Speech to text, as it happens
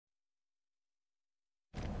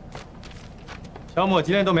肖莫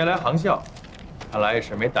今天都没来航校，看来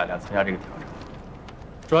是没胆量参加这个挑战。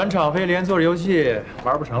转场飞连坐着游戏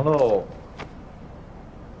玩不成喽。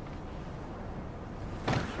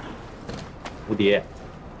吴迪，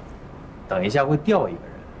等一下会掉一个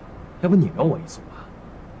人，要不你跟我一组吧？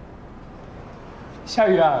夏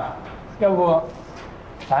雨啊，要不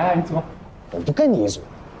咱俩一组？我不跟你一组。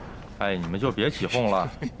哎，你们就别起哄了，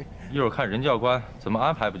一会儿看任教官怎么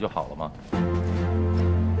安排不就好了吗？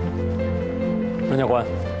任教官，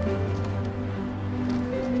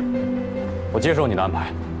我接受你的安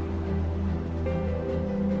排。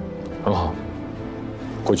很好，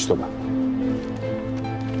回去做吧。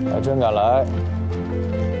还真敢来！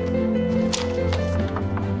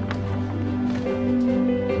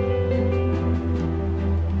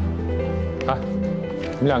哎，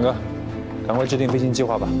你们两个，赶快制定飞行计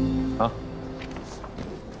划吧！啊！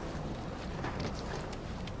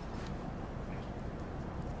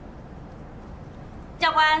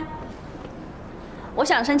教官，我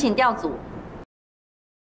想申请调组。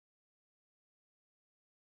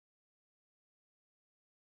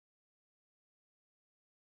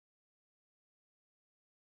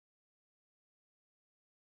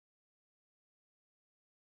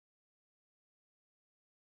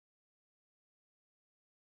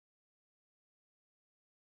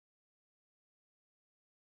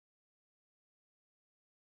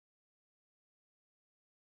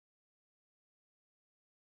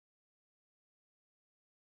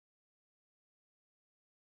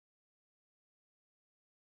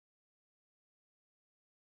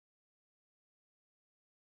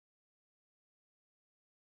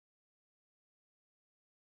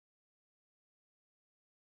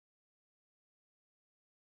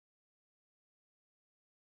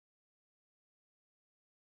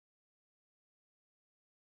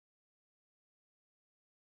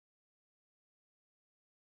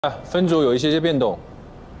分组有一些变动，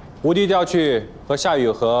吴迪调去和夏雨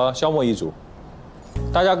和肖莫一组，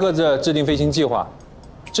大家各自制定飞行计划，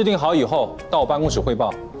制定好以后到我办公室汇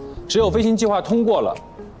报，只有飞行计划通过了，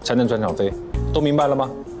才能转场飞，都明白了吗？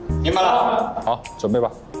明白了。好，准备吧。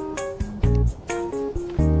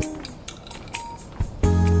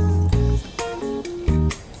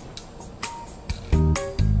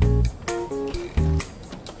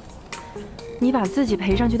你把自己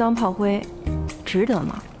赔上去当炮灰，值得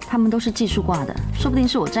吗？他们都是技术挂的，说不定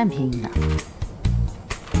是我占便宜的。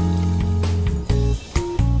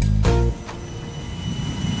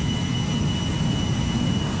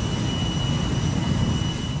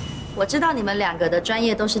我知道你们两个的专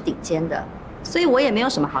业都是顶尖的，所以我也没有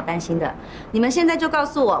什么好担心的。你们现在就告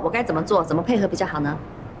诉我，我该怎么做，怎么配合比较好呢？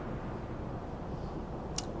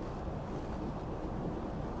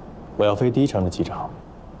我要飞第一程的机场。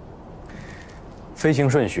飞行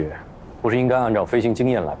顺序不是应该按照飞行经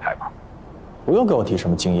验来排吗？不用跟我提什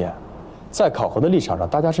么经验，在考核的立场上，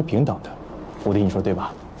大家是平等的。吴迪，你说对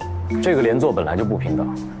吧？这个连坐本来就不平等，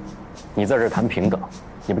你在这谈平等，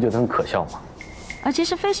你不觉得很可笑吗？其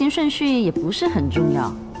实飞行顺序也不是很重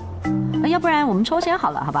要，要不然我们抽签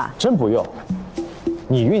好了，好吧？真不用，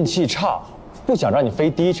你运气差，不想让你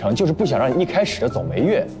飞第一程，就是不想让你一开始的走霉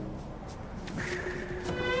运。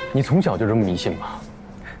你从小就这么迷信吗？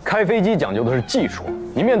开飞机讲究的是技术，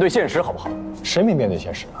你面对现实好不好？谁没面对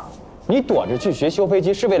现实呢？你躲着去学修飞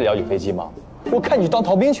机是为了了解飞机吗？我看你去当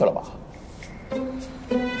逃兵去了吧？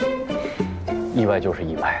意外就是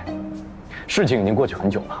意外，事情已经过去很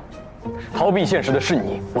久了，逃避现实的是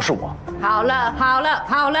你，不是我。好了，好了，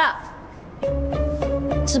好了，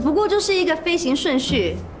只不过就是一个飞行顺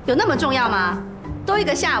序，有那么重要吗？都一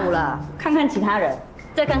个下午了，看看其他人，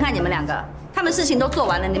再看看你们两个，他们事情都做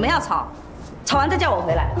完了，你们要吵，吵完再叫我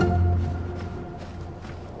回来。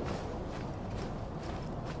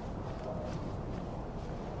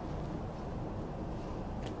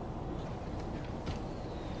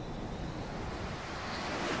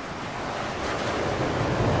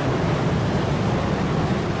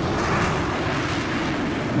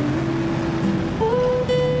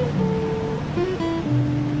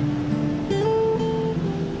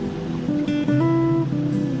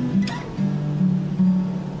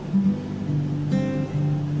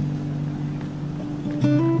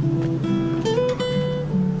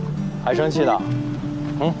还生气呢？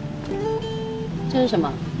这是什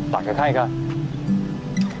么？打开看一看。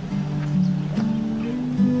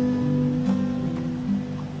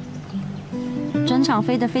转场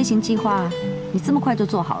飞的飞行计划，你这么快就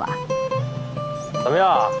做好了？怎么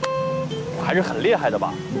样？我还是很厉害的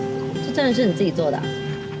吧？这真的是你自己做的？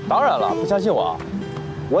当然了，不相信我，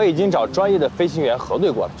我已经找专业的飞行员核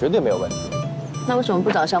对过了，绝对没有问题。那为什么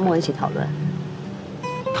不找肖莫一起讨论？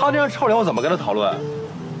他这样臭脸，我怎么跟他讨论？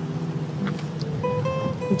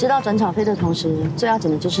你知道转场飞的同时，最要紧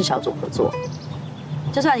的就是小组合作。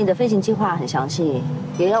就算你的飞行计划很详细，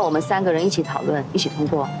也要我们3个人一起讨论、一起通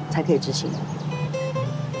过才可以执行。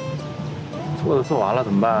做的做完了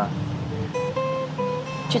怎么办？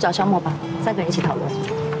去找肖默吧，3个人一起讨论。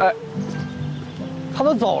哎，他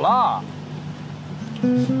都走了。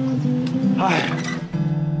哎。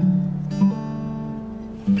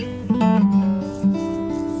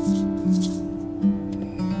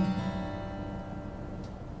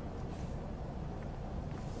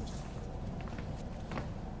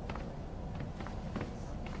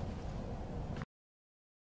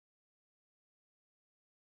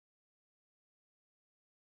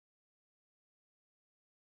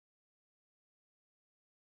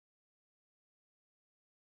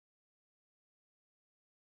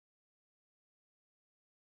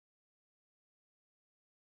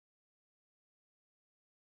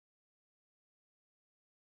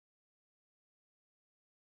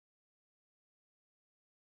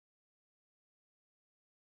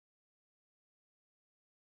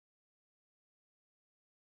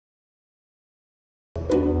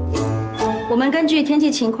 我们根据天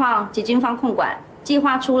气情况及军方控管，计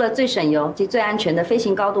划出了最省油及最安全的飞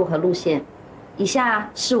行高度和路线。以下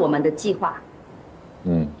是我们的计划。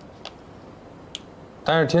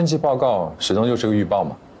但是天气报告始终就是个预报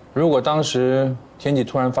嘛。如果当时天气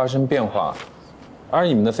突然发生变化，而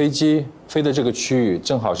你们的飞机飞的这个区域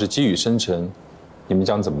正好是积雨生成，你们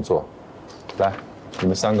将怎么做？来，你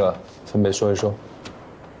们3个分别说一说。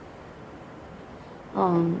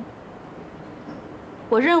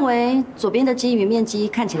我认为左边的积雨面积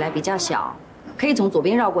看起来比较小，可以从左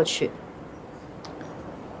边绕过去。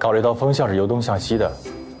考虑到风向是由东向西的，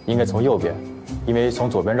应该从右边，因为从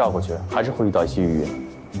左边绕过去还是会遇到积雨云。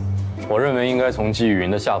我认为应该从积雨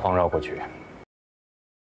云的下方绕过去。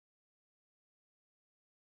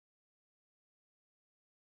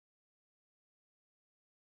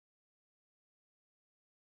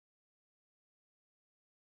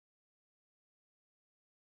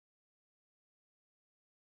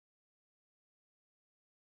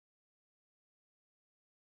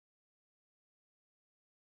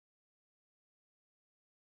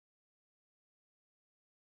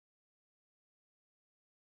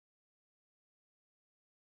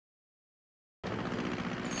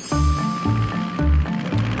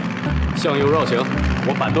向右绕行，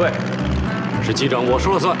我反对。是机长我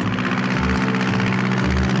说了算。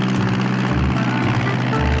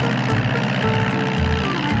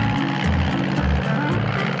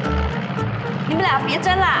你们俩别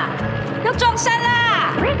争啦，要撞山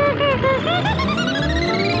啦！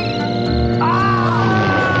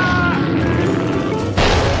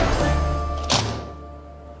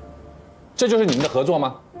这就是你们的合作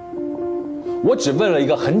吗？我只问了一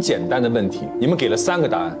个很简单的问题，你们给了3个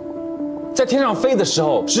答案。在天上飞的时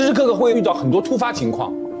候，时时刻刻会遇到很多突发情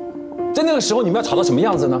况，在那个时候你们要吵到什么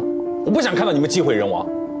样子呢？我不想看到你们机毁人亡。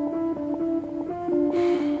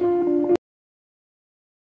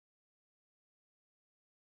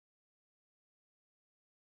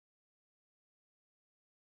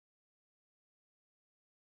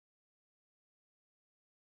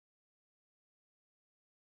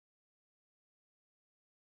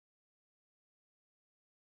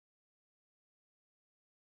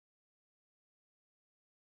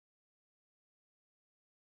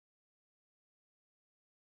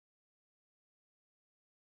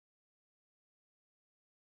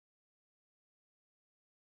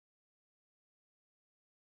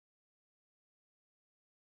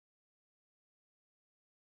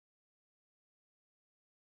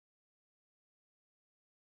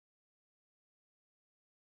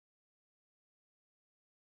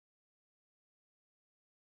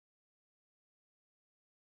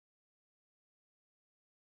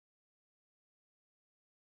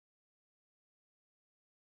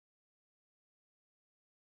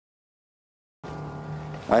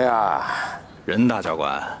哎呀，任大教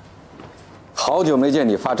官，好久没见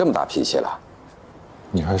你发这么大脾气了。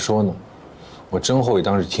你还说呢？我真后悔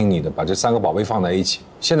当时听你的，把这3个宝贝放在一起。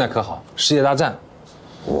现在可好，世界大战。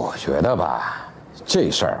我觉得吧，这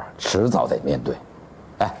事儿迟早得面对。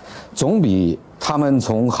哎，总比他们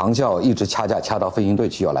从航校一直掐架掐到飞行队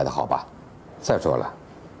去要来的好吧？再说了，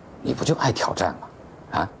你不就爱挑战吗？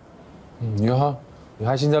啊？你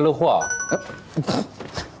还幸灾乐祸啊？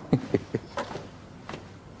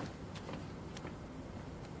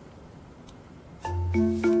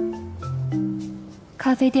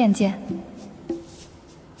咖啡店见。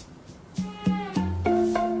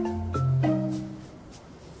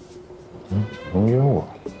能约我，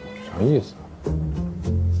啥意思？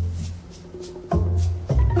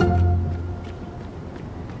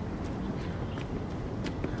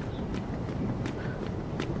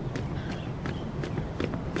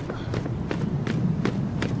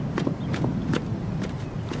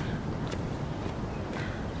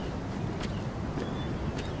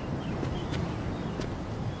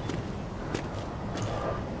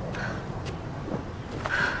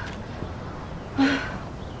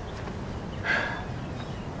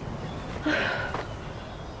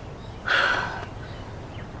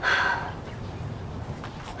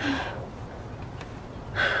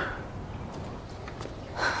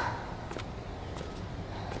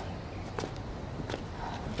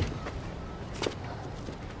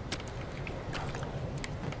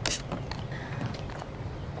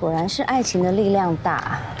果然是爱情的力量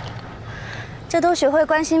大，这都学会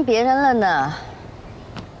关心别人了呢。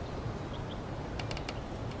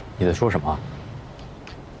你在说什么？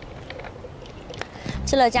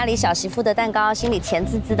吃了家里小媳妇的蛋糕，心里甜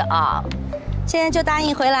滋滋的啊！现在就答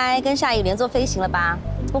应回来跟夏雨连坐飞行了吧？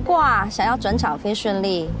不过啊，想要转场飞顺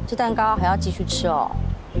利，这蛋糕还要继续吃哦。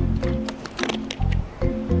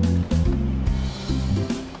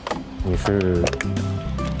你是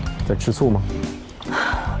在吃醋吗？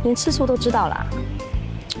连吃醋都知道啦。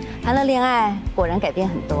谈了恋爱，果然改变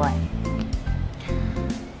很多哎。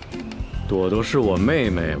朵朵是我妹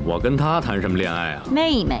妹，我跟她谈什么恋爱啊？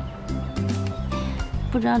妹妹，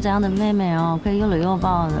不知道怎样的妹妹哦，可以又搂又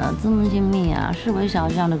抱的这么亲密啊，是微小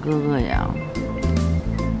象的哥哥呀。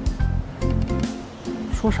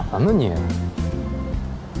说啥呢你？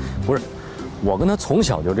不是，我跟他从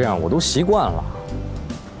小就这样，我都习惯了。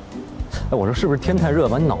哎，我说是不是天太热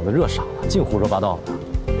把你脑子热傻了，净胡说八道的？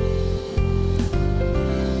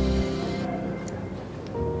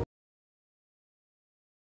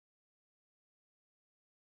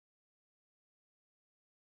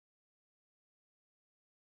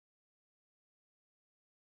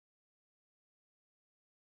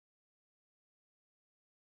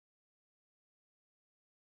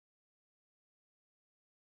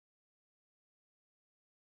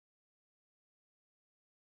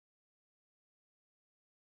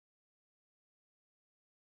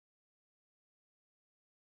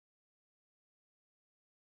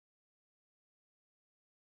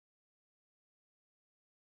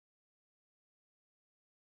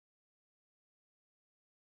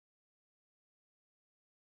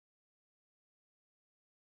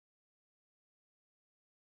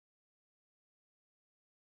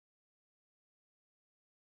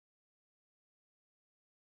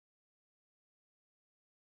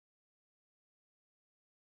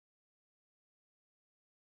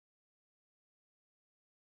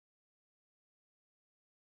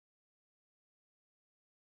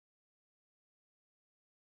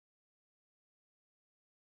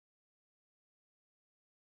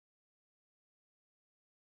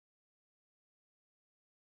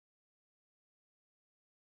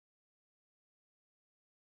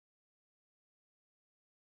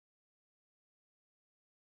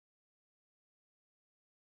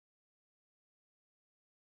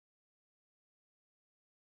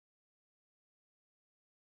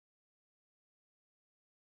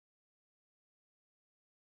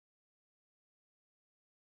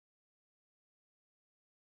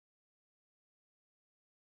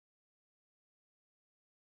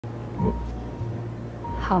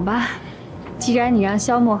好吧，既然你让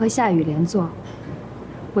萧默和夏雨连坐，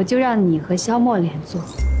我就让你和萧默连坐。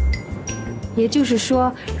也就是说，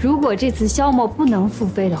如果这次萧默不能复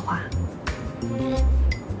飞的话，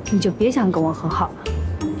你就别想跟我和好了。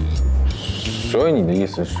所以你的意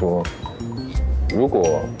思是说，如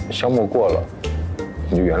果萧默过了，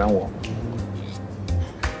你就原谅我？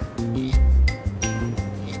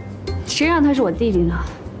谁让他是我弟弟呢？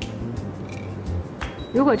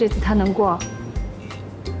如果这次他能过，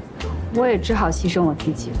我也只好牺牲我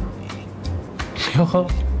自己了。哟呵，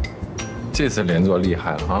这次连坐厉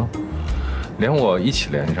害了啊，连我一起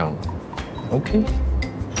连上了。OK。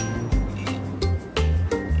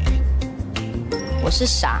我是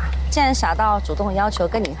傻，竟然傻到主动要求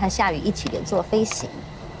跟你和夏雨一起连坐飞行。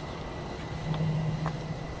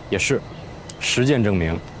也是，实践证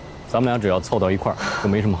明，咱们俩只要凑到一块儿，就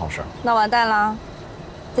没什么好事儿。那完蛋啦，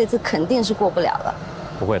这次肯定是过不了了。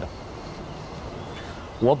不会的，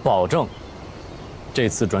我保证，这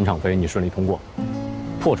次转场飞你顺利通过，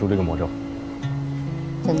破除这个魔咒。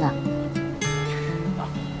真的？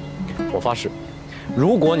我发誓，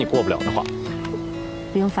如果你过不了的话，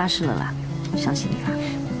不用发誓了啦，我相信你啦。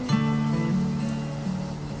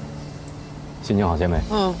心情好些没？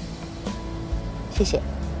嗯，谢谢。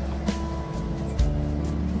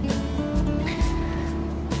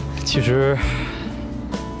其实，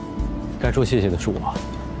该说谢谢的是我。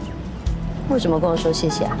为什么跟我说谢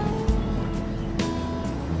谢啊？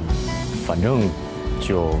反正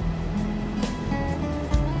就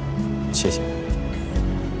谢谢。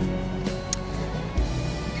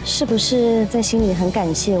是不是在心里很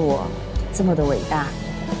感谢我这么的伟大，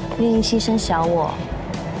愿意牺牲小我，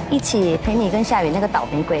一起陪你跟夏雨那个倒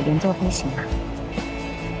霉鬼连坐飞行啊？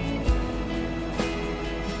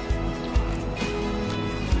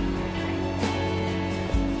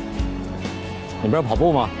你不是跑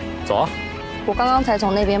步吗？走啊！我刚刚才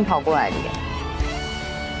从那边跑过来的耶。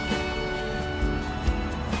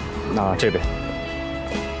那这边。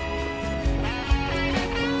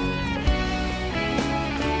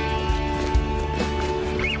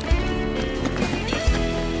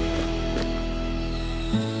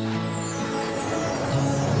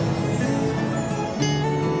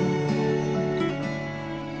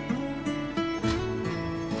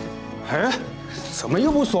么又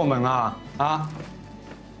不锁门啊？啊？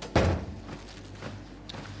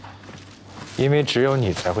因为只有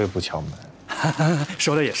你才会不敲门。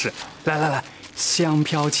说的也是。来来来，香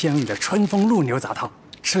飘千里的春风露牛杂汤，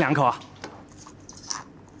吃2口啊！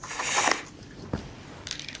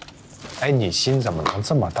哎，你心怎么能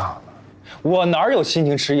这么大呢？我哪有心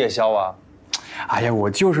情吃夜宵啊？哎呀，我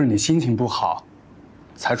就是你心情不好，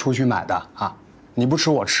才出去买的啊！你不吃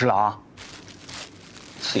我吃了啊！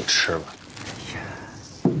自己吃吧。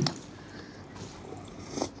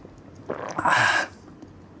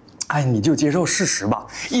哎，你就接受事实吧。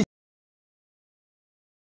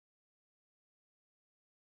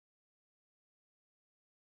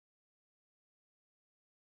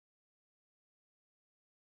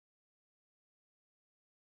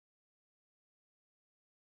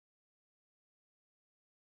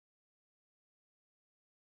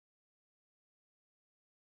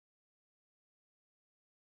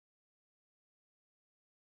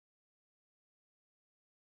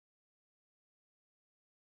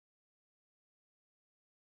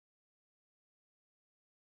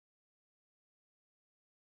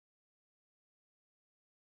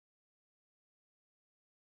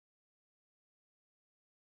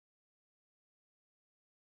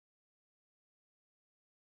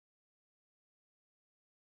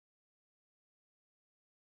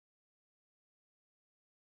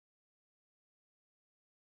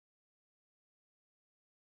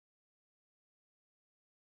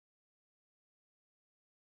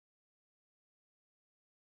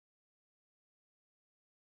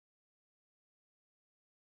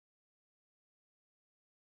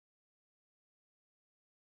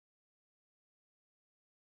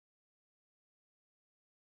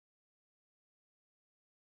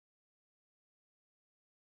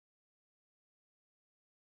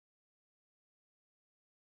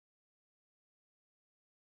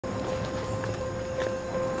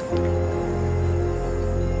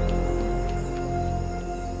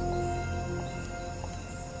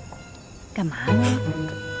干嘛呢？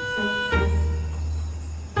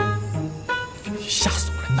吓死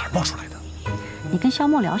我了！你哪儿冒出来的？你跟肖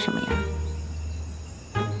莫聊什么呀？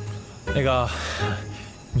那个，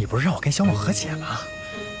你不是让我跟肖莫和解吗？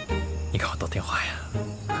你给我逗电话呀？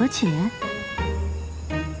和解？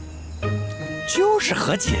就是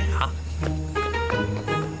和解啊！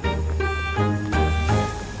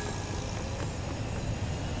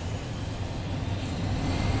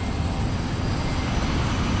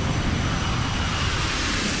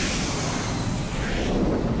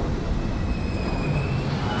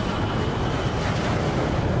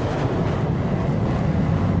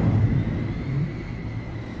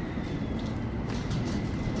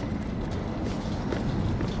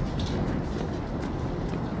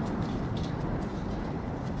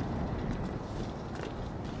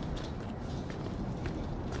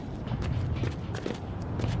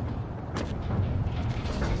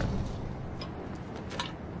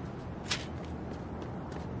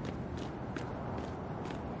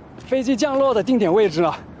飞机降落的定点位置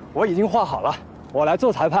呢，我已经画好了，我来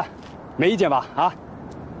做裁判，没意见吧？啊？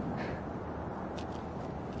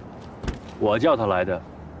我叫他来的，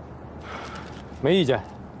没意见。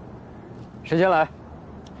谁先来？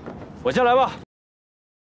我先来吧。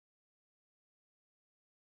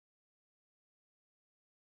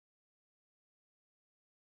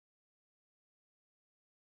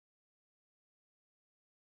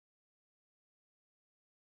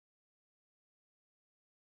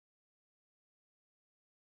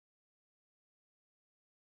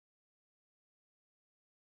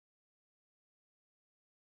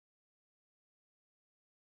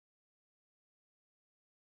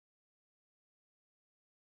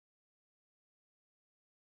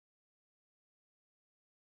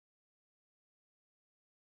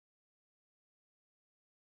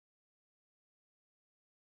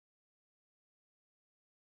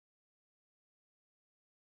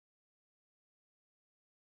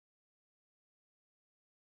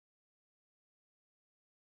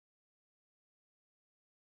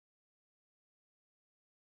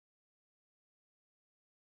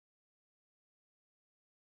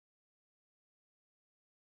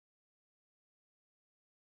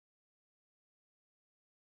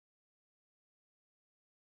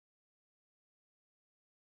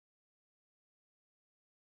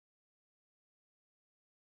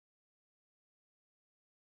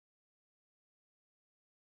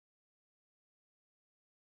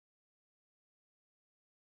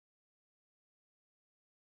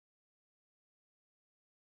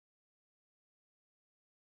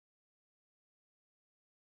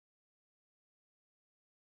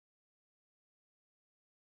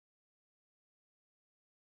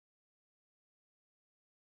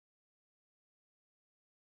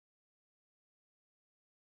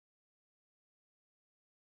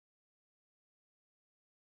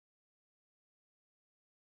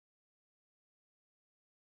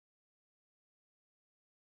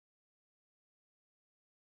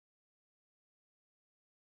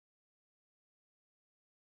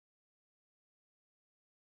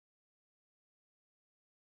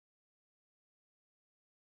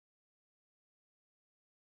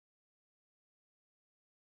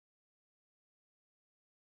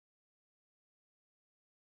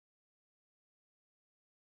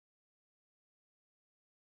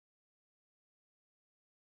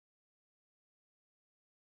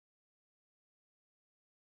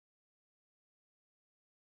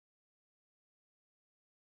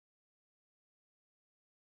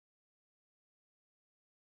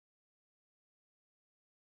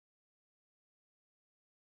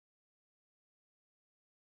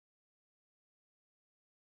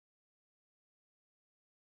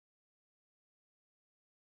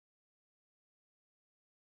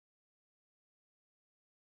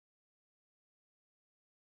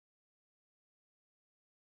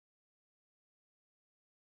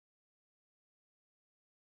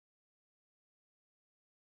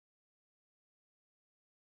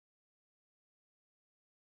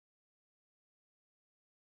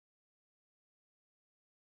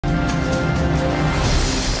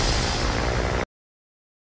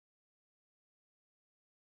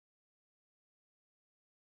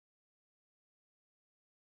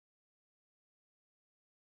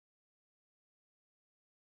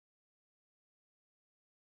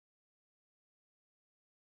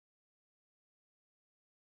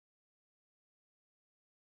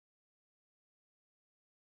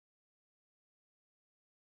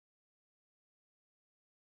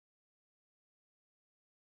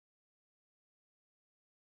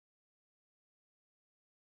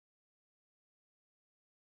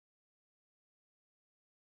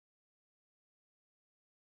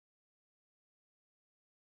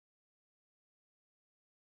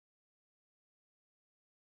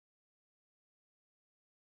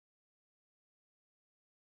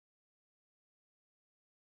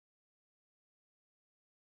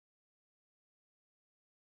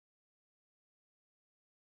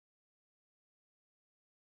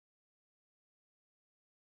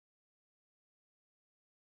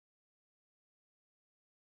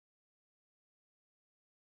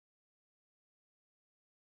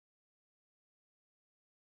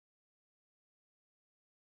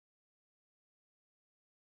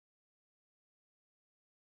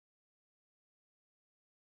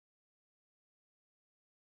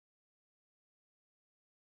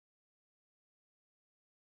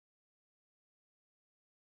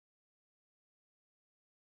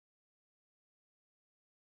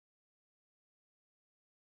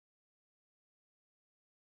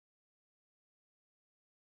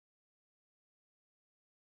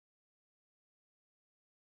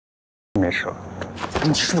始了。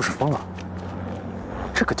你是不是疯了？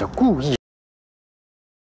这个叫故意。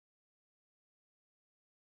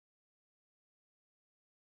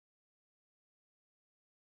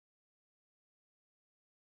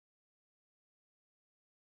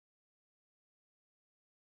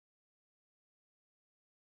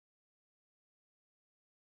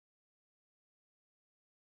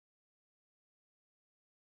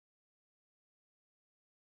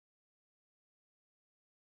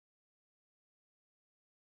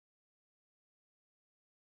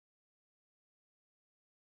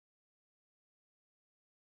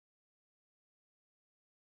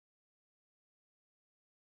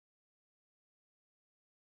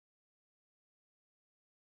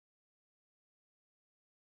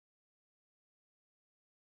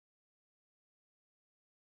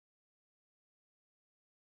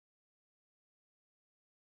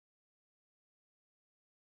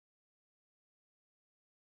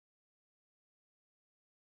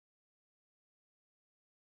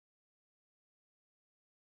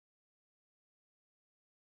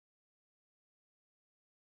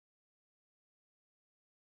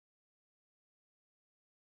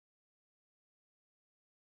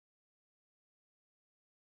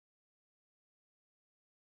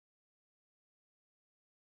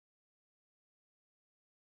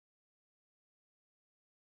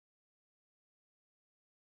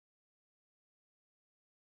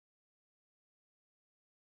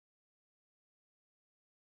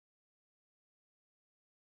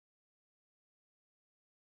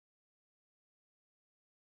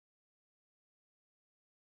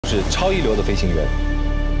是超一流的飞行员。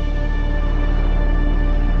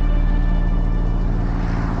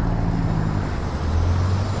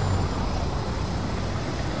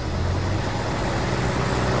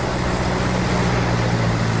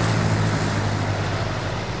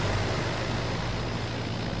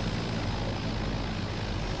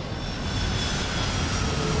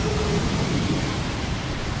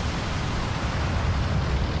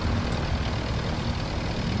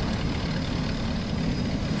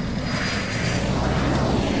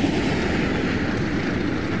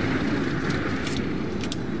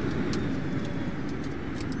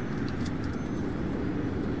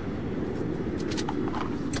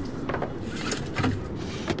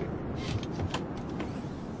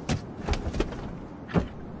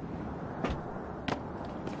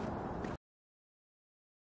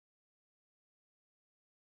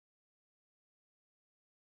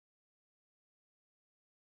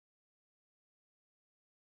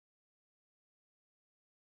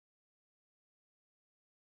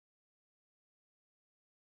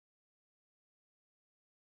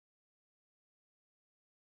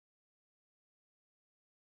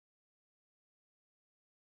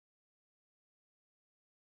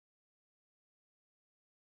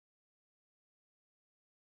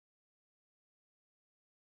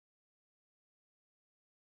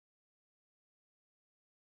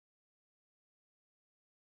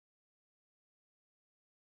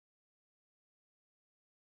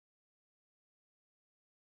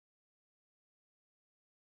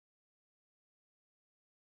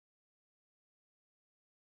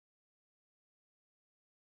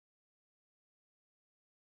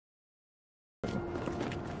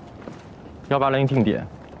180定点，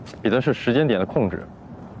比的是时间点的控制，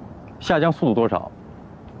下降速度多少，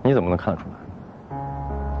你怎么能看得出来？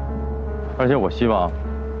而且我希望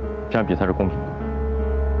这场比赛是公平的。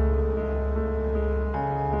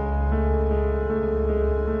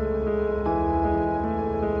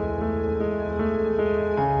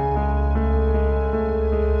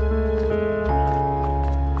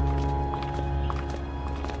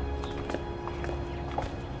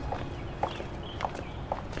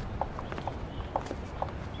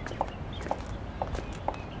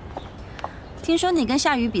听说你跟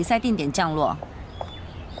夏雨比赛定点降落，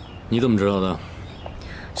你怎么知道的？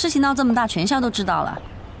事情闹这么大，全校都知道了。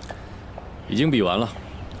已经比完了，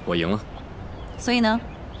我赢了。所以呢，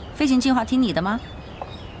飞行计划听你的吗？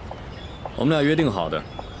我们俩约定好的，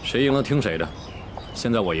谁赢了听谁的。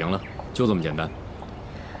现在我赢了，就这么简单。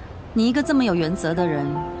你一个这么有原则的人，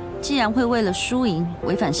既然会为了输赢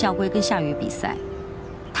违反校规跟夏雨比赛，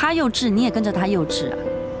他幼稚，你也跟着他幼稚啊？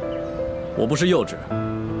我不是幼稚。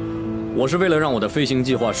我是为了让我的飞行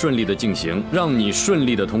计划顺利的进行，让你顺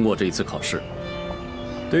利的通过这一次考试。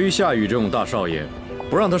对于夏雨这种大少爷，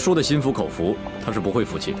不让他输得心服口服，他是不会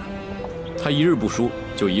服气的。他一日不输，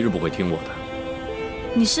就一日不会听我的。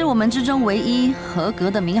你是我们之中唯一合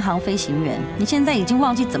格的民航飞行员，你现在已经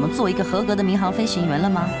忘记怎么做一个合格的民航飞行员了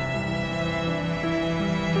吗？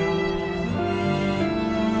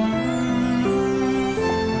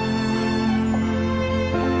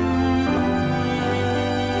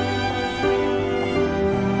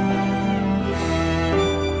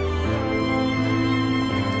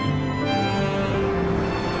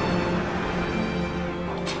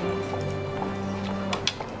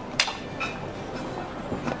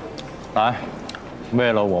来，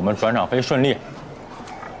为了我们转场飞顺利，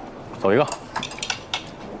走一个，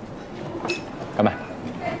干杯！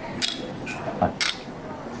来。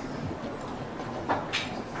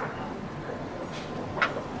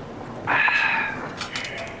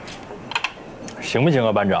 行不行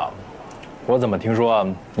啊，班长？我怎么听说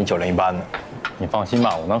你酒量一般呢？你放心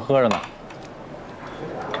吧，我能喝着呢。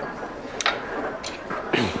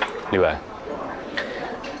李伟，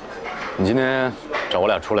你今天找我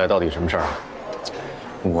俩出来到底什么事儿啊？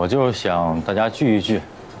我就想大家聚一聚，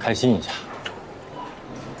开心一下。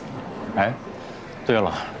哎，对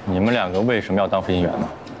了，你们两个为什么要当飞行员呢？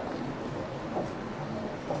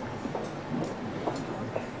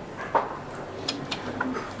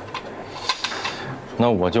 那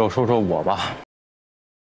我就说说我吧。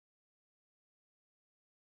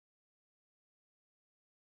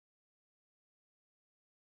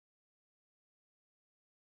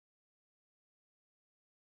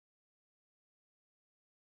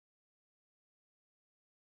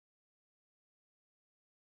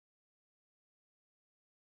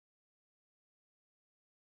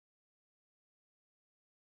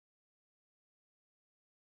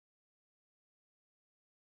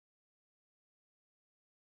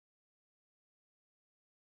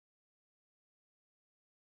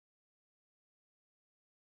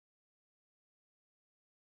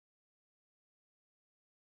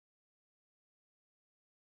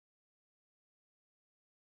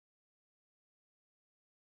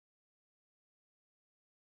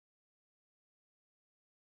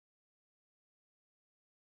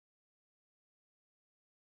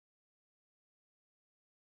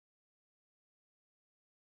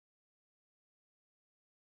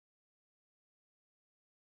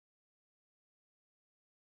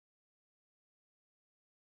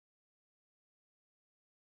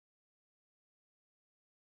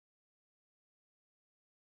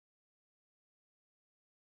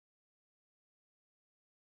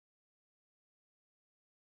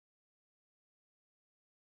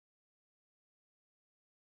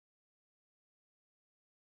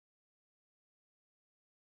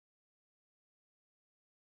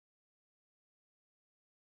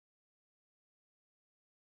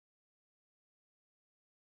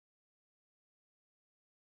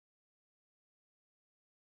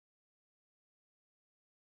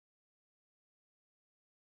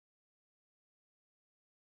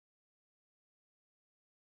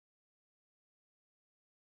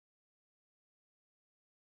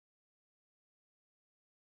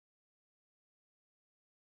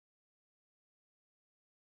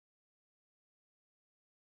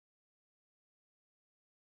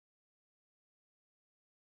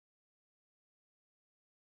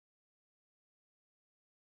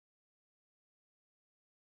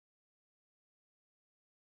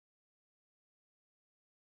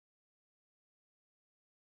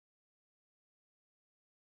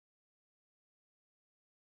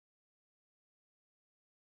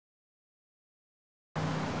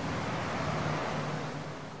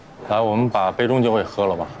来，我们把杯中酒给喝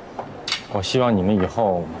了吧。我希望你们以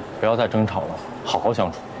后不要再争吵了，好好相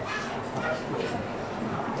处。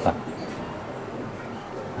来，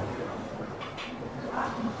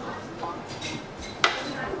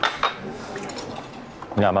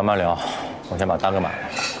你俩慢慢聊，我先把单给买了。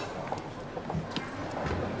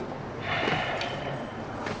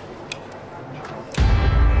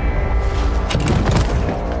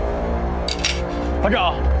班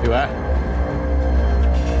长，李伟。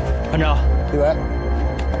 班长，李伟，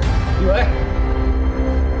李伟，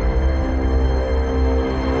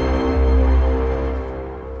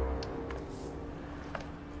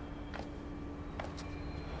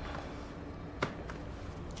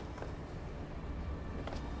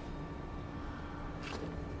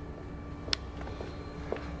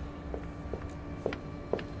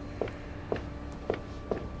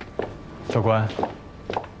教官，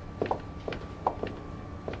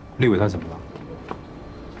立伟他怎么了？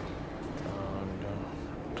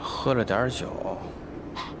 喝了点酒，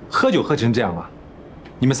喝酒喝成这样啊？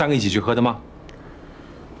你们三个一起去喝的吗？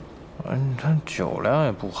他酒量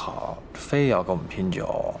也不好，非要跟我们拼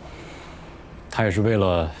酒。他也是为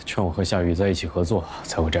了劝我和夏雨在一起合作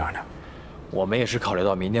才会这样的。我们也是考虑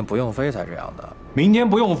到明天不用飞才这样的。明天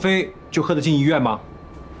不用飞就喝得进医院吗？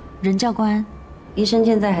任教官，医生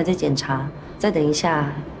现在还在检查，再等一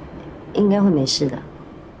下，应该会没事的。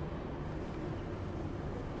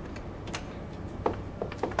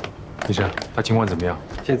 医生，他情况怎么样？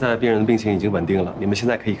现在病人的病情已经稳定了，你们现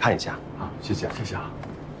在可以看一下。好，谢谢，谢谢啊。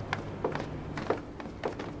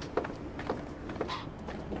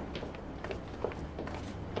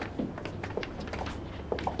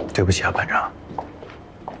对不起啊，班长。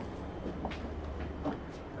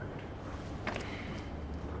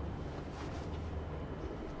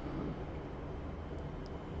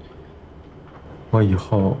我以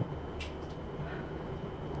后。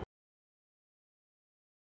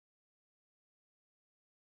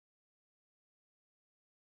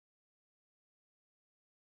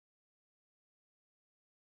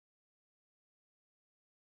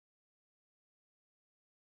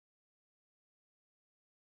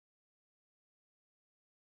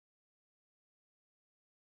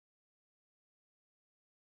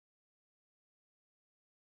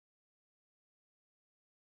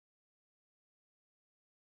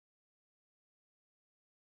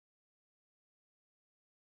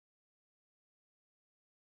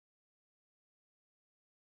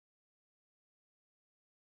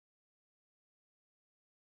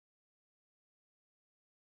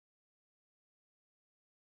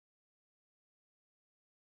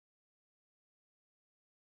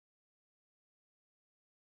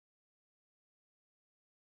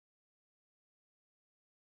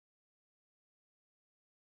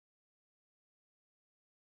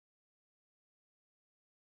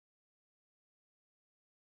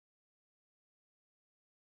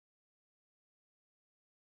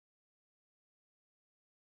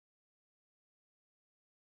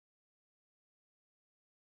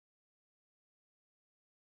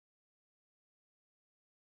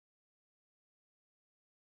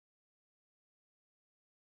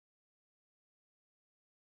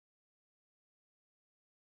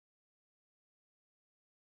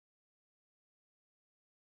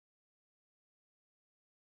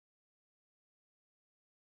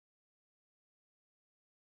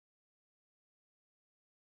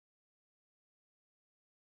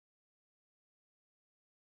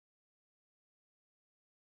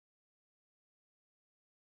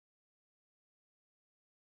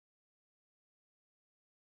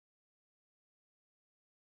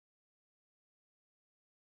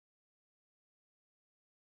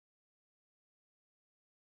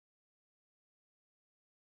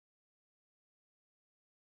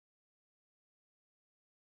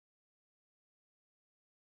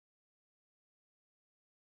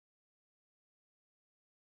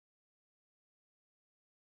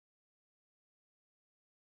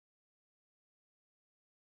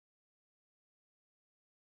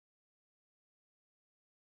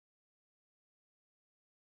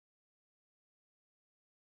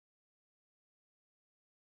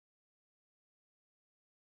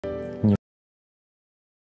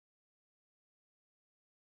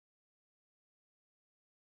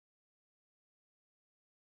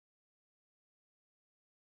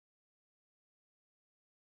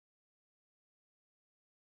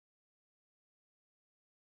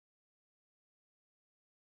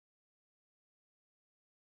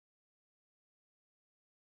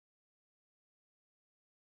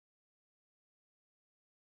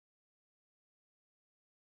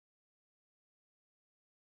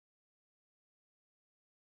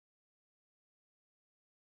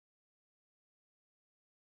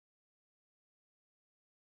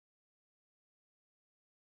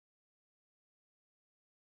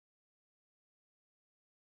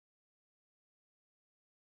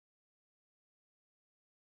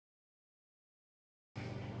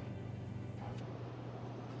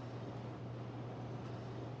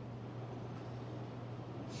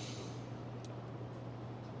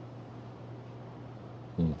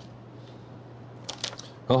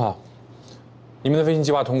 很好，你们的飞行计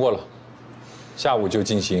划通过了，下午就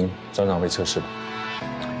进行转场位测试吧。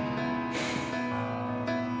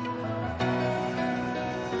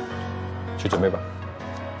去准备吧。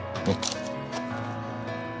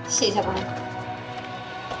谢谢教官。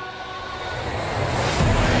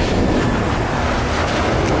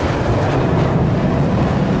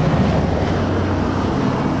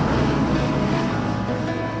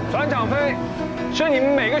转场飞是你们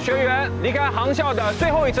每个学员离开航校的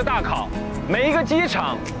最后一次大考。每一个机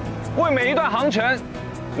场，为每一段航程，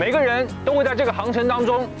每个人都会在这个航程当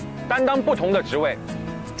中担当不同的职位。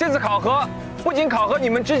这次考核不仅考核你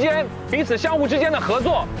们之间彼此相互之间的合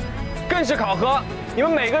作，更是考核你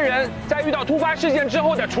们每个人在遇到突发事件之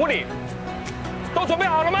后的处理。都准备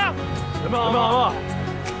好了吗？准备好了。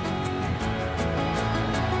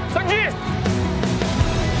登机。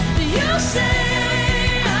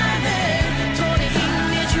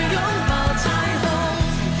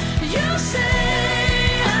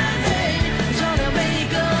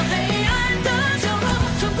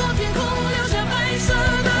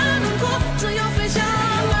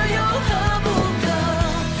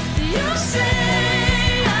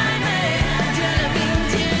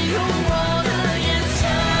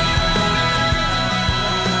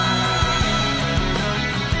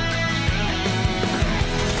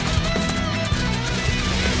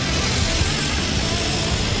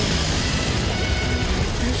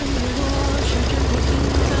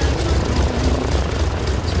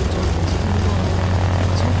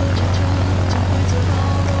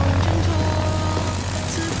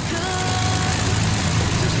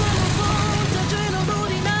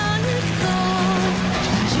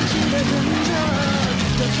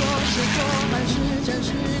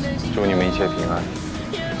切平安，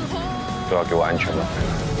都要给我安全的回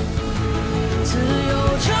来。自由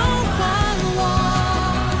召唤我，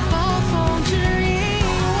暴风指引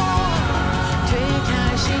我，推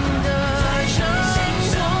开新的生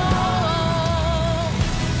活。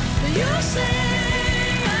You say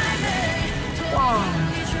I may。哇！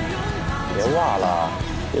别哇了，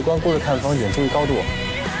别光顾着看风景，注意高度。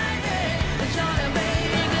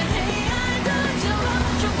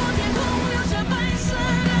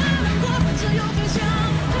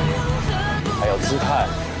 还有姿态，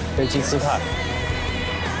飞机姿态。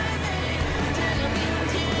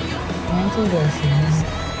你还这点行吗？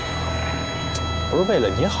不是为了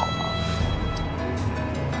你好吗？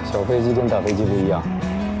小飞机跟大飞机不一样，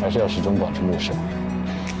还是要始终保持目视。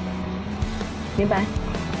明白。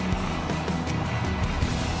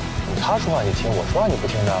他说话你听，我说话你不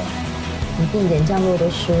听的。你定点降落都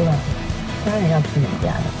输了，当然要听人家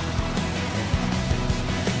的。